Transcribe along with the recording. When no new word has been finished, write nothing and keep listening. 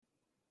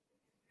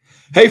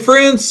Hey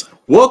friends,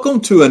 welcome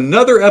to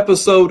another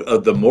episode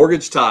of the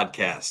Mortgage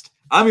Toddcast.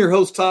 I'm your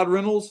host, Todd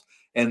Reynolds,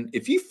 and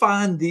if you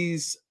find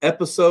these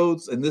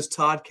episodes and this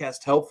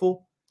Toddcast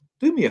helpful,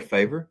 do me a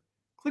favor,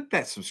 click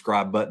that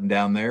subscribe button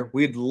down there.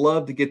 We'd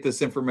love to get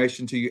this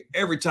information to you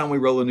every time we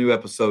roll a new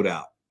episode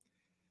out.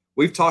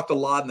 We've talked a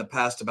lot in the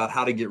past about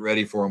how to get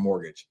ready for a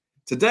mortgage.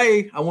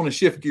 Today, I want to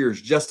shift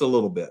gears just a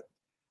little bit.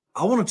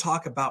 I want to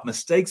talk about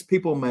mistakes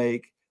people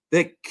make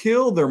that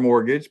kill their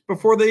mortgage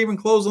before they even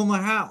close on the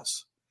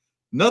house.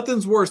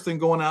 Nothing's worse than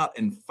going out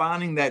and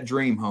finding that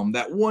dream home,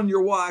 that one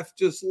your wife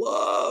just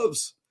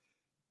loves,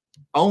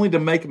 only to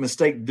make a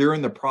mistake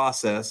during the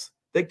process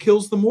that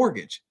kills the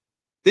mortgage.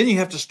 Then you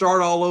have to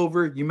start all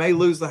over. You may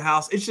lose the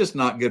house. It's just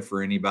not good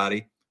for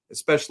anybody,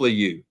 especially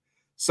you.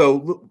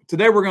 So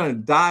today we're going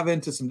to dive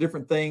into some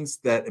different things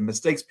and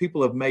mistakes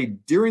people have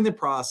made during the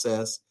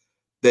process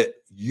that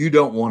you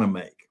don't want to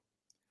make.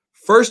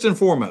 First and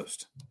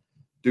foremost,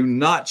 do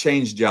not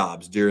change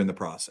jobs during the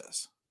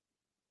process.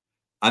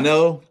 I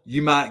know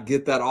you might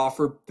get that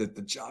offer that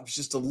the job's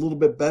just a little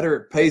bit better.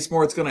 It pays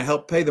more. It's going to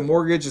help pay the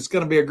mortgage. It's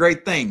going to be a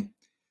great thing.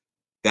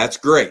 That's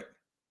great.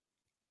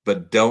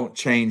 But don't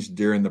change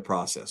during the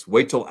process.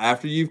 Wait till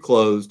after you've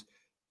closed.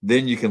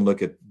 Then you can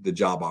look at the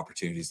job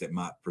opportunities that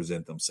might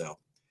present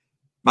themselves.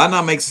 Might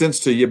not make sense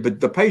to you,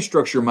 but the pay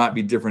structure might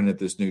be different at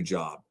this new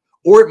job.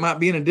 Or it might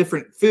be in a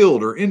different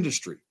field or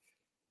industry.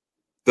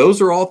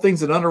 Those are all things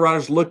that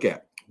underwriters look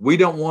at. We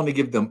don't want to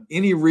give them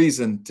any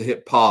reason to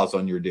hit pause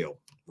on your deal.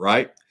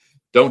 Right?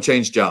 Don't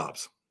change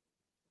jobs.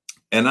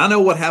 And I know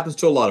what happens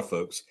to a lot of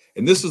folks,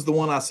 and this is the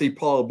one I see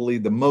probably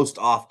the most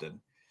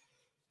often.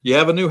 You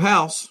have a new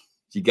house,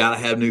 you got to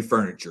have new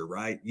furniture,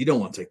 right? You don't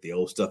want to take the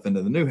old stuff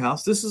into the new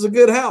house. This is a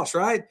good house,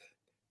 right?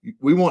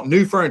 We want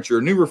new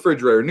furniture, new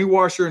refrigerator, new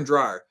washer and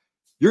dryer.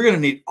 You're going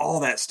to need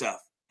all that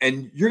stuff,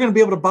 and you're going to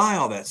be able to buy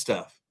all that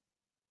stuff,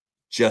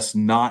 just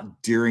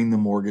not during the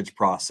mortgage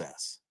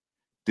process.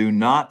 Do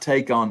not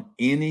take on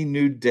any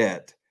new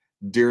debt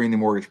during the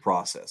mortgage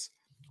process.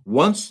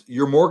 Once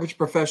your mortgage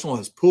professional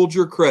has pulled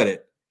your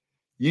credit,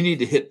 you need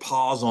to hit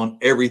pause on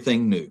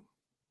everything new.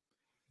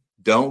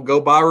 Don't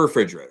go buy a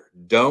refrigerator.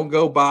 Don't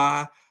go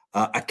buy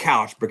a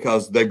couch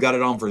because they've got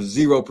it on for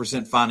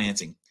 0%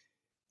 financing.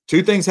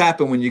 Two things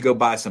happen when you go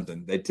buy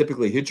something. They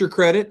typically hit your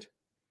credit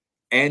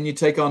and you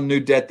take on new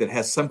debt that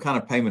has some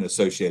kind of payment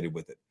associated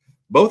with it.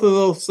 Both of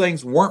those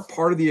things weren't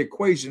part of the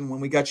equation when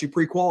we got you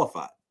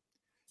pre-qualified.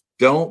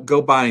 Don't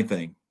go buy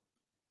anything.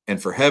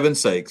 And for heaven's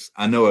sakes,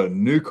 I know a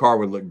new car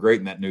would look great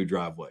in that new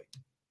driveway.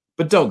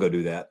 But don't go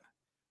do that.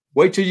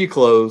 Wait till you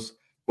close.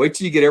 Wait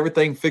till you get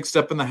everything fixed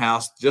up in the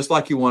house just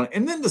like you want it.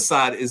 And then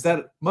decide, is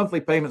that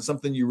monthly payment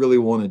something you really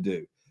want to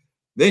do?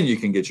 Then you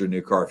can get your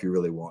new car if you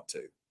really want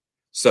to.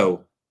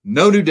 So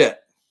no new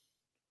debt.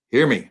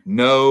 Hear me.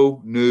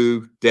 No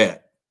new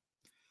debt.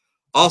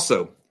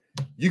 Also,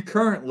 you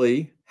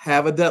currently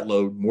have a debt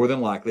load more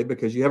than likely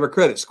because you have a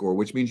credit score,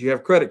 which means you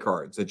have credit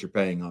cards that you're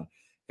paying on.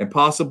 And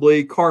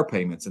possibly car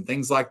payments and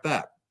things like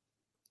that.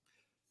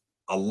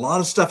 A lot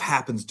of stuff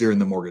happens during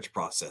the mortgage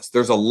process.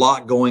 There's a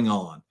lot going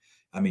on.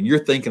 I mean,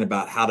 you're thinking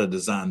about how to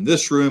design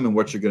this room and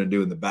what you're going to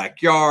do in the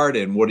backyard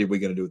and what are we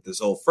going to do with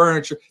this old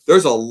furniture.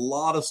 There's a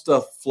lot of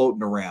stuff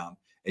floating around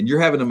and you're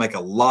having to make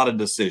a lot of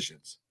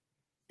decisions.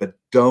 But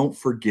don't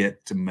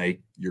forget to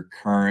make your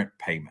current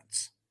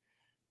payments.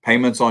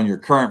 Payments on your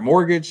current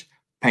mortgage,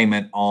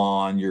 payment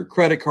on your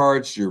credit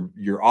cards,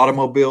 your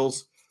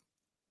automobiles.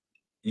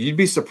 You'd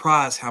be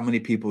surprised how many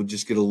people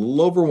just get a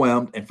little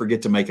overwhelmed and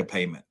forget to make a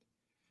payment.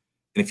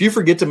 And if you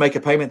forget to make a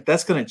payment,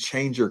 that's going to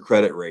change your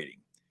credit rating.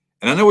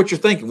 And I know what you're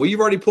thinking. Well, you've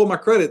already pulled my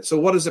credit, so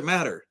what does it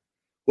matter?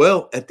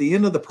 Well, at the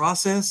end of the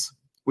process,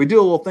 we do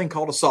a little thing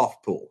called a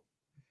soft pull.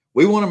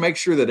 We want to make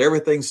sure that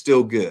everything's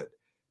still good.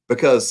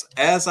 Because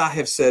as I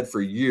have said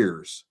for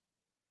years,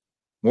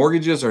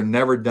 mortgages are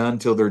never done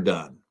till they're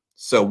done.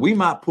 So we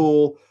might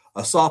pull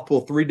a soft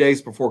pull 3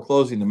 days before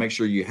closing to make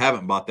sure you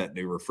haven't bought that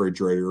new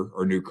refrigerator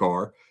or new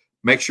car.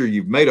 Make sure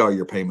you've made all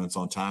your payments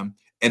on time.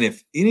 And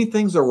if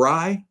anything's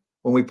awry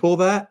when we pull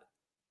that,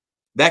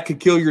 that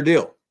could kill your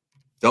deal.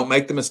 Don't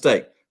make the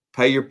mistake.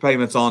 Pay your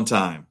payments on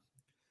time.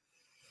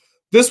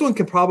 This one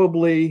can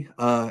probably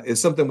is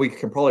something we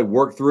can probably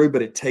work through,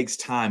 but it takes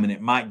time and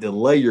it might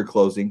delay your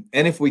closing.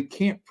 And if we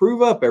can't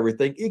prove up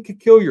everything, it could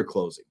kill your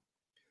closing.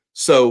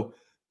 So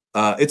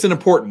it's an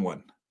important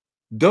one.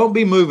 Don't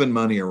be moving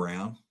money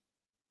around.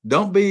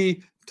 Don't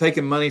be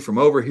taking money from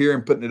over here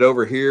and putting it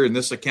over here in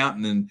this account,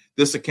 and then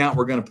this account,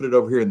 we're going to put it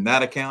over here in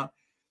that account.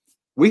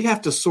 We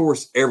have to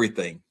source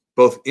everything,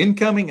 both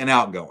incoming and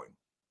outgoing.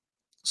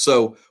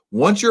 So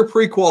once you're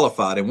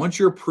pre-qualified and once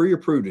you're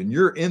pre-approved and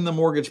you're in the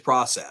mortgage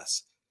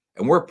process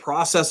and we're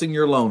processing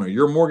your loan or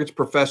your mortgage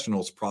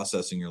professional's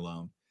processing your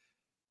loan,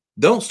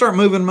 don't start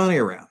moving money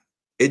around.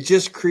 It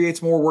just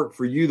creates more work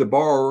for you, the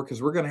borrower,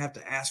 because we're going to have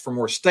to ask for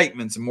more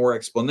statements and more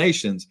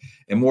explanations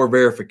and more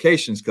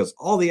verifications because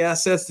all the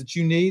assets that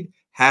you need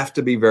have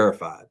to be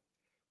verified.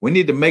 We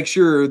need to make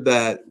sure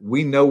that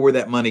we know where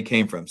that money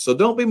came from. So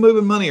don't be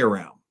moving money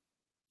around.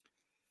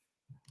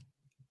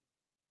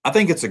 I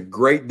think it's a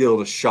great deal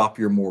to shop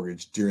your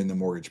mortgage during the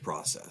mortgage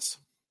process.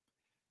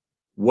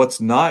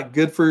 What's not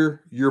good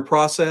for your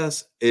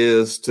process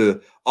is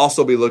to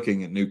also be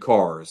looking at new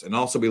cars and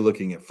also be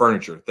looking at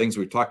furniture, things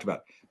we've talked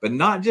about, but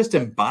not just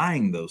in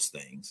buying those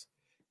things.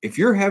 If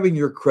you're having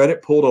your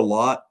credit pulled a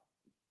lot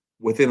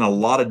within a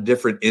lot of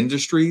different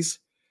industries,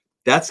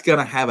 that's going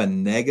to have a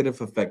negative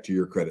effect to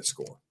your credit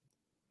score.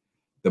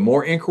 The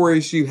more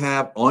inquiries you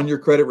have on your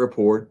credit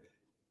report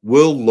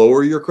will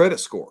lower your credit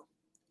score.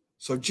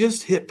 So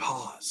just hit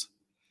pause.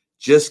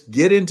 Just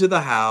get into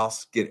the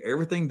house, get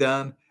everything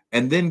done,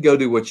 and then go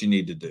do what you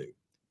need to do.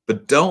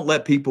 But don't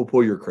let people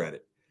pull your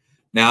credit.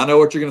 Now, I know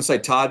what you're going to say,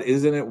 Todd,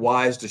 isn't it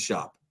wise to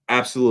shop?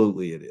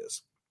 Absolutely it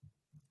is.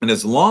 And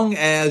as long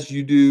as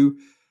you do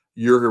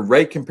your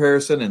rate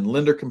comparison and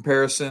lender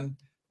comparison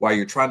while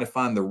you're trying to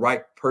find the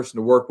right person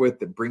to work with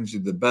that brings you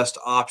the best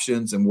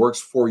options and works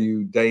for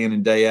you day in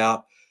and day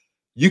out,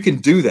 you can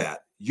do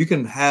that. You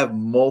can have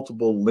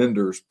multiple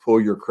lenders pull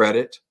your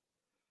credit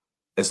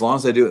as long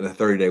as they do it in a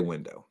 30-day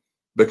window,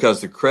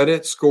 because the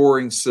credit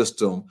scoring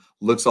system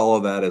looks all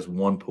of that as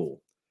one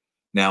pull.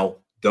 Now,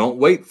 don't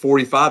wait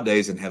 45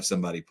 days and have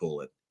somebody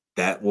pull it.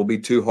 That will be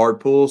two hard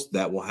pulls.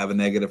 That will have a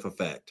negative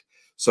effect.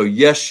 So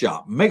yes,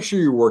 shop. Make sure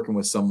you're working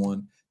with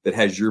someone that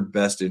has your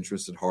best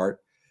interest at heart.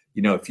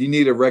 You know, if you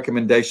need a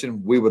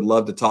recommendation, we would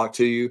love to talk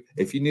to you.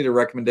 If you need a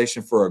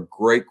recommendation for a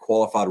great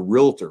qualified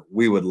realtor,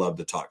 we would love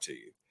to talk to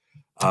you.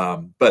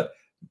 But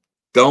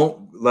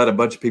don't let a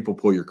bunch of people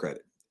pull your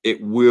credit. It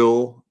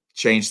will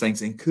change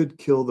things and could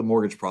kill the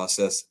mortgage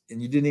process,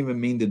 and you didn't even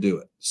mean to do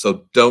it.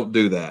 So don't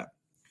do that.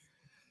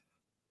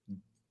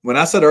 When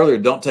I said earlier,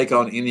 don't take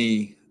on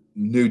any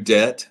new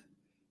debt,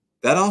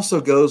 that also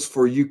goes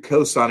for you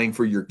co-signing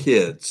for your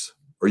kids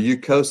or you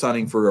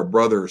co-signing for a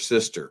brother or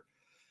sister.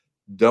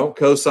 Don't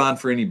co-sign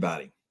for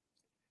anybody.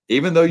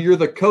 Even though you're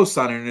the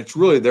co-signer and it's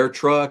really their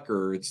truck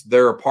or it's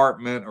their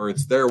apartment or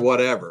it's their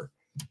whatever,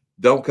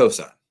 don't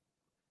co-sign.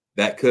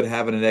 That could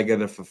have a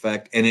negative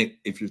effect. And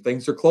if your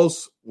things are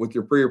close with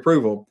your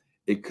pre-approval,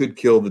 it could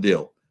kill the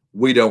deal.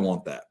 We don't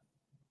want that.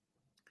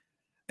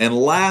 And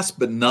last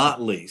but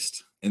not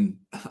least, and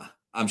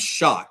I'm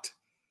shocked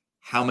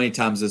how many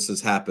times this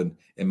has happened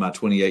in my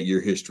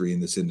 28-year history in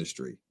this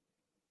industry.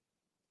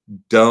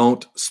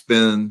 Don't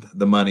spend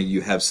the money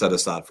you have set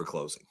aside for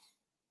closing.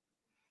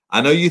 I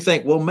know you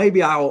think, well,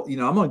 maybe I'm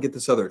going to get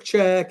this other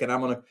check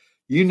and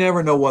you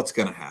never know what's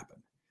going to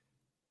happen.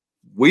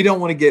 We don't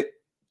want to get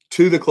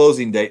to the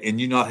closing date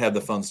and you not have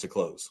the funds to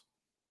close.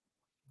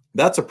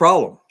 That's a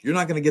problem. You're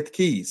not going to get the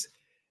keys.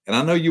 And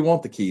I know you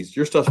want the keys.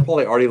 Your stuff's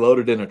probably already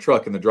loaded in a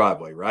truck in the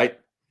driveway, right?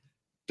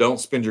 Don't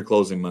spend your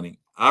closing money.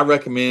 I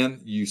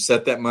recommend you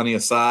set that money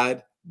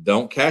aside.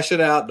 Don't cash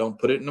it out. Don't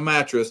put it in a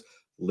mattress.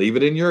 Leave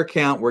it in your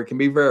account where it can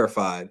be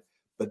verified,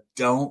 but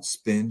don't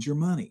spend your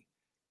money.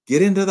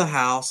 Get into the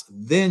house.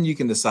 Then you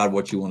can decide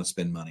what you want to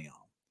spend money on.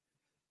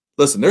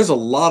 Listen, there's a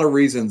lot of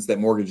reasons that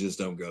mortgages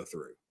don't go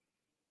through.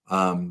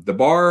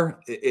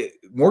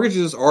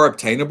 Mortgages are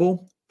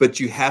obtainable, but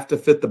you have to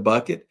fit the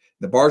bucket.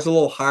 The bar's a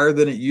little higher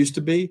than it used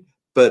to be,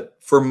 but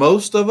for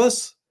most of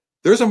us,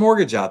 there's a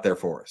mortgage out there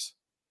for us.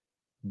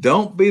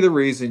 Don't be the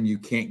reason you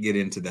can't get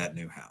into that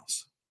new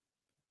house.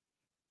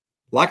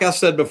 Like I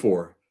said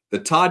before, the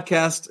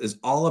Toddcast is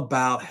all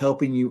about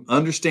helping you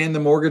understand the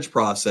mortgage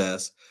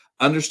process,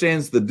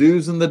 understands the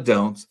do's and the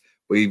don'ts.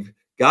 We've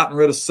gotten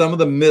rid of some of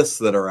the myths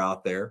that are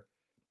out there.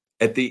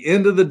 At the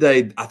end of the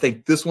day, I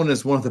think this one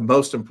is one of the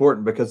most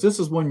important because this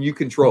is one you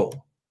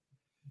control.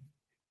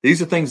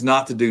 These are things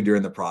not to do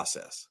during the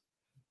process.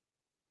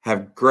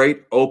 Have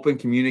great open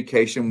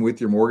communication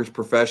with your mortgage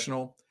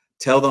professional.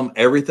 Tell them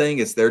everything.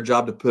 It's their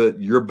job to put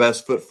your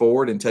best foot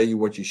forward and tell you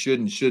what you should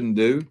and shouldn't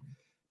do.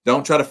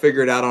 Don't try to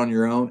figure it out on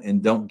your own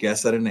and don't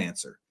guess at an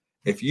answer.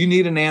 If you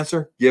need an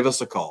answer, give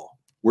us a call.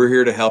 We're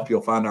here to help.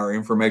 You'll find our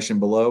information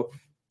below.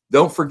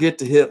 Don't forget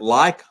to hit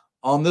like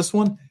on this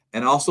one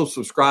and also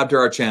subscribe to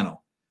our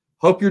channel.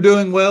 Hope you're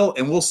doing well,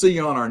 and we'll see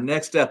you on our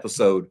next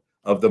episode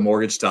of the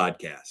Mortgage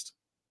Toddcast.